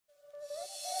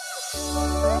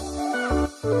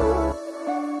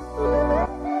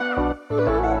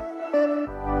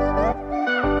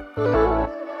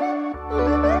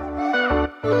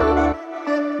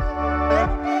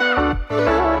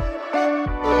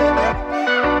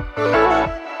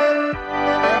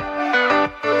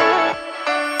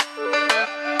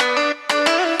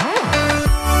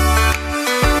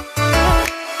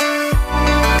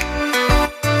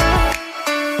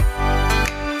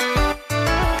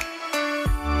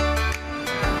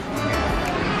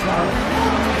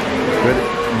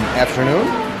Afternoon?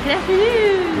 Good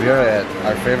afternoon. We are at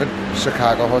our favorite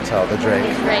Chicago hotel, the Drake.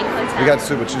 The Drake Hotel. We got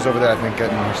Sue, but she's over there, I think,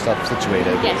 getting her stuff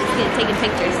situated. Yeah, she's getting taking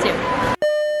pictures too.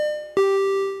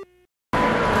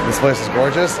 This place is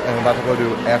gorgeous, and we're about to go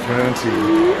do afternoon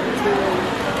tea.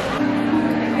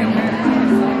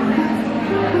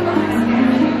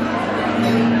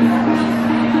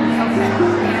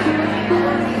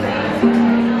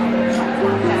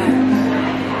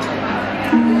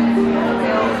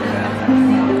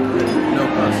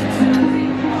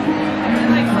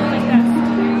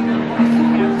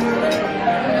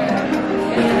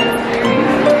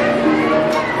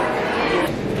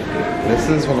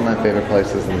 This is one of my favorite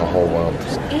places in the whole world.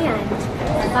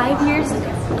 And 5 years ago,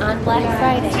 on Black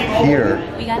Friday, here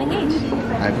we got engaged.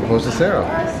 I proposed to Sarah.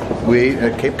 We ate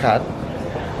at Cape Cod,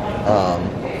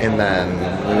 and then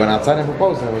we went outside and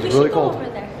proposed, and it was really cold. Over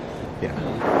there. Yeah.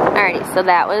 Alrighty, so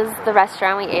that was the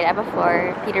restaurant we ate at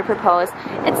before Peter proposed.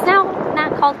 It's now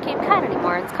not called Cape Cod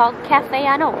anymore, it's called Cafe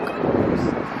on Oak.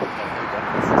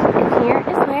 And here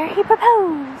is where he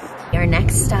proposed. Our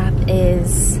next stop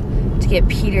is to get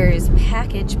Peter's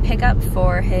package pickup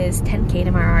for his 10K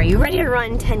tomorrow. Are you ready to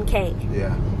run 10K?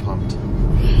 Yeah, I'm pumped.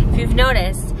 If you've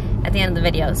noticed, at the end of the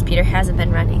videos, Peter hasn't been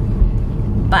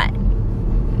running, but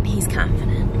he's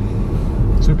confident.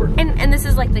 Super. And this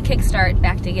is like the kickstart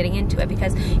back to getting into it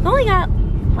because you only got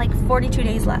like 42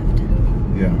 days left.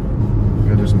 Yeah.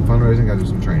 Gotta do some fundraising, gotta do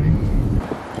some training.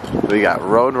 We got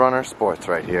Roadrunner Sports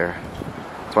right here.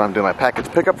 That's why I'm doing my package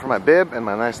pickup for my bib and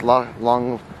my nice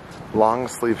long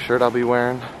sleeve shirt I'll be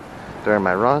wearing during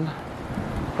my run.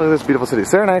 Look at this beautiful city.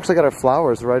 Sarah and I actually got our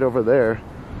flowers right over there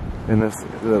in this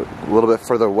a little bit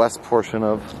further west portion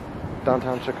of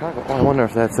downtown Chicago. Oh, I wonder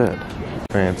if that's it.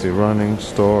 Fancy running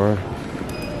store.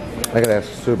 I gotta ask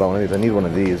Sue about one of these. I need one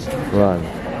of these. Run.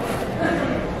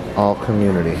 All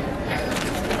community.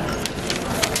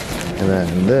 And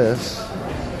then this,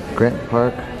 Grant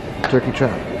Park Turkey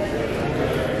Trot.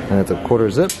 And it's a quarter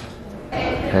zip.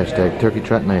 Hashtag Turkey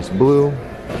Trot, nice blue.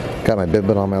 Got my bib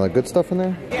and all my good stuff in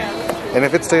there. And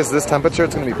if it stays this temperature,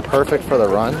 it's gonna be perfect for the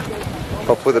run.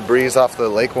 Hopefully the breeze off the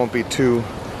lake won't be too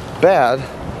bad,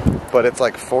 but it's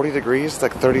like 40 degrees, it's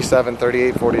like 37,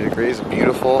 38, 40 degrees.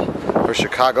 Beautiful for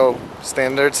Chicago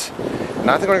standards.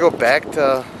 Now I think we're gonna go back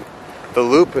to the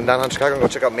Loop in downtown Chicago and go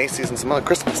check out Macy's and some other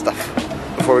Christmas stuff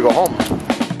before we go home.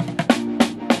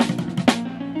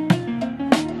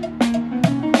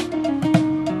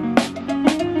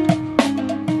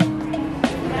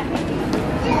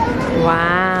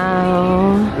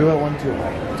 Wow. We went one too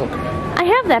high. It's okay. I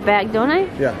have that bag, don't I?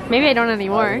 Yeah. Maybe I don't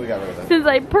anymore. We got rid of it. Since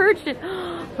I purged it.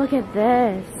 Look at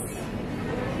this.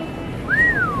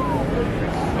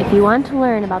 If you want to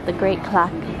learn about the Great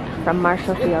Clock from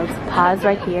Marshall Fields, pause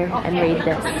right here and read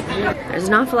this. There's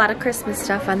an awful lot of Christmas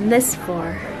stuff on this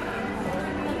floor.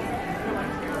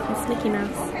 It's Mickey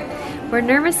Mouse. We're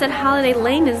nervous that Holiday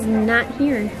Lane is not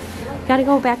here. Gotta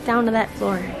go back down to that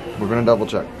floor. We're gonna double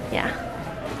check. Yeah.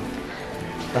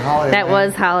 The Holiday That Lane.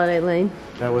 was Holiday Lane.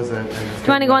 That was it. Do you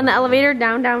want to go on the elevator?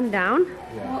 Down, down, down?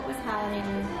 Yeah. What was Holiday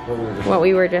Lane? What we were just What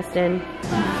we were just in.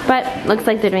 But looks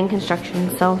like they're doing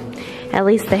construction, so at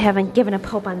least they haven't given up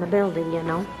hope on the building, you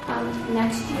know?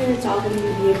 Next year it's all going to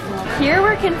be beautiful. Here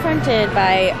we're confronted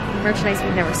by merchandise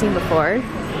we've never seen before.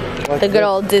 Like The good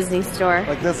old Disney store.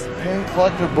 Like this pin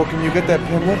collector book, and you get that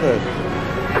pin with it.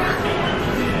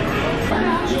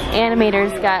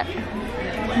 Animators got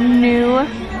new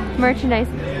merchandise.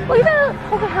 Look at that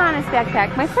Pocahontas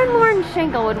backpack. My friend Lauren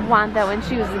Schenkel would want that when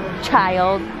she was a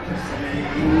child.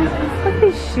 Look at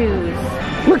these shoes.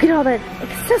 Look at all the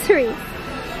accessories.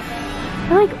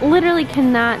 I like literally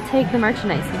cannot take the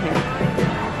merchandise in here.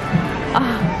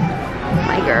 Oh,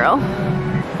 my girl.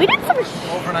 We did some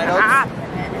Overnight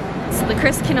oats. So the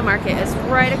Chris Kinna Market is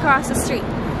right across the street.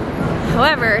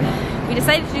 However, we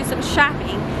decided to do some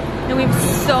shopping, and we have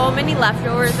so many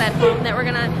leftovers at home that we're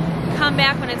gonna come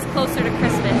back when it's closer to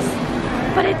Christmas.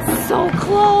 But it's so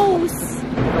close.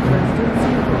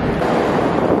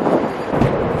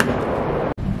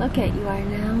 Look at, you are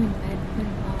now in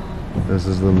Bedford. This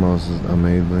is the most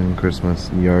amazing Christmas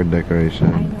yard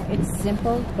decoration I know, it's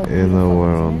simple, but in the beautiful,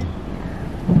 world. isn't it?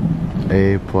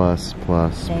 A plus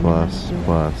plus plus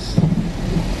plus.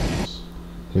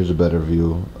 Here's a better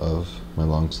view of my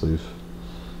long sleeve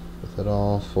with it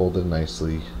all folded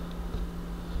nicely.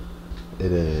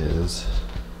 It is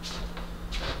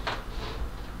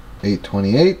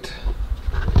 8:28,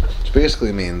 which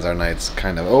basically means our night's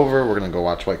kind of over. We're gonna go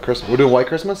watch White Christmas. We're doing White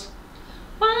Christmas?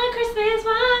 White Christmas,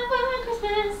 White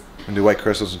Christmas. We're gonna do White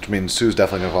Christmas, which means Sue's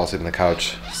definitely gonna fall asleep on the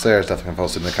couch. Sarah's definitely gonna fall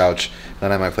asleep on the couch.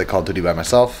 Then I might play Call of Duty by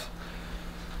myself.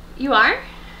 You are?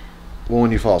 Well,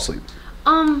 when you fall asleep.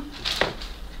 I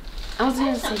was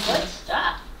gonna say good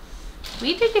stuff.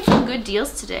 We did get some good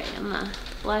deals today on the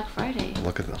Black Friday.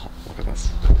 Look at this.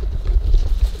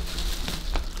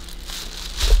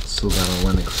 Silvana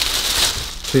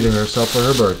Lennox treating herself for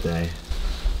her birthday.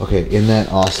 Okay, in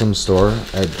that awesome store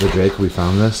at the Drake, we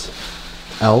found this.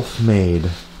 Elf made.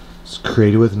 It's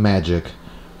created with magic.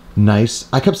 Nice.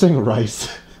 I kept saying rice.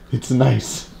 It's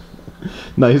nice.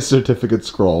 Nice certificate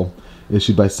scroll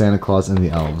issued by Santa Claus and the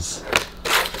elves.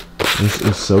 This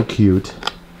is so cute.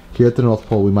 Here at the North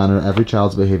Pole, we monitor every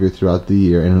child's behavior throughout the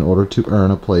year, and in order to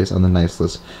earn a place on the nice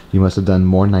list, you must have done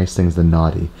more nice things than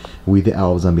naughty. We, the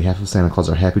elves, on behalf of Santa Claus,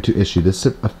 are happy to issue this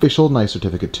official nice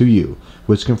certificate to you,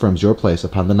 which confirms your place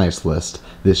upon the nice list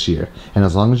this year. And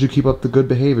as long as you keep up the good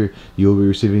behavior, you will be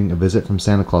receiving a visit from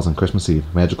Santa Claus on Christmas Eve.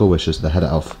 Magical wishes, the head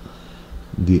elf,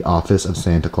 the Office of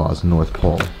Santa Claus, North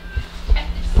Pole.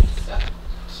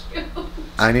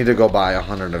 I need to go buy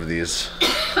 100 of these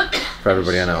for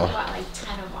everybody I know.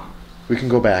 We can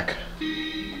go back.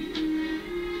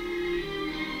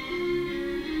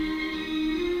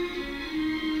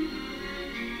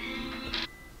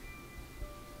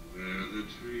 Where the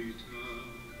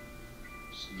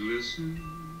treetops glisten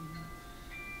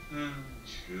and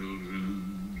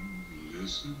children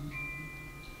listen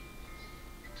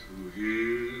to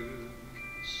hear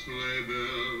sleigh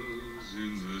bells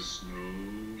in the snow.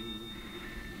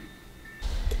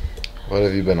 What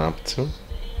have you been up to?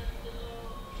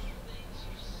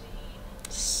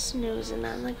 Snoozing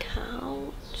on the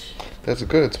couch. That's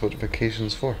good. It's what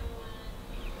vacation's for.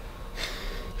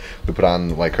 We put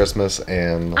on White Christmas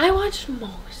and... I watched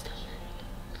most of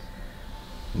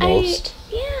it. Most?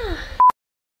 Yeah.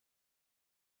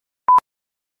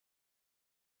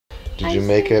 Did you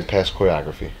make it past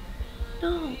choreography?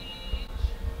 No.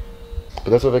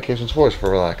 But that's what vacation's for, is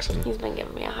for relaxing. He's been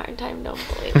giving me a hard time, don't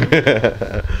believe me.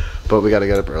 But we gotta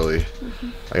get up early.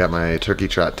 I got my Turkey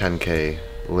Trot 10K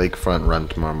lakefront run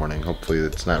tomorrow morning. Hopefully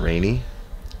it's not rainy.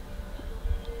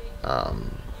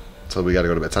 So we gotta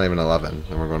go to bed. It's not even 11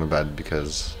 and we're going to bed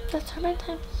because... That's our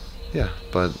bedtime. Yeah,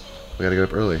 but we gotta get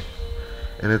up early.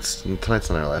 And tonight's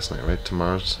not our last night, right?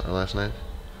 Tomorrow's our last night?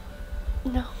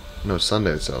 No. No,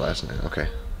 Sunday's our last night. Okay.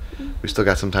 We still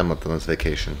got some time left on this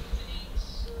vacation.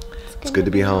 It's good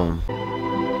to be home.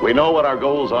 We know what our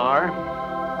goals are.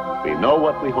 We know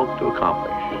what we hope to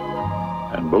accomplish.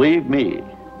 And believe me,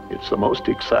 it's the most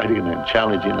exciting and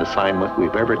challenging assignment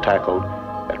we've ever tackled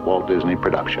at Walt Disney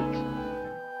Productions.